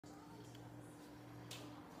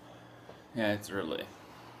Yeah, it's early.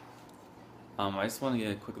 I just want to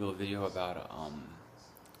get a quick little video about, of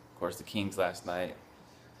course, the Kings last night.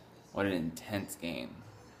 What an intense game.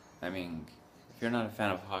 I mean, if you're not a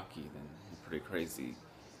fan of hockey, then you're pretty crazy.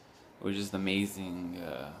 It was just amazing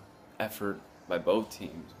effort by both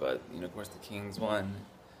teams, but of course, the Kings won,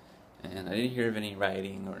 and I didn't hear of any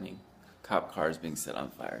rioting or any cop cars being set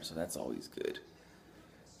on fire, so that's always good.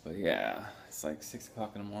 But yeah, it's like 6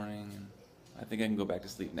 o'clock in the morning, and I think I can go back to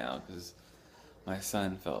sleep now because my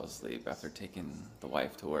son fell asleep after taking the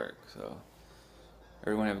wife to work. So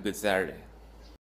everyone have a good Saturday.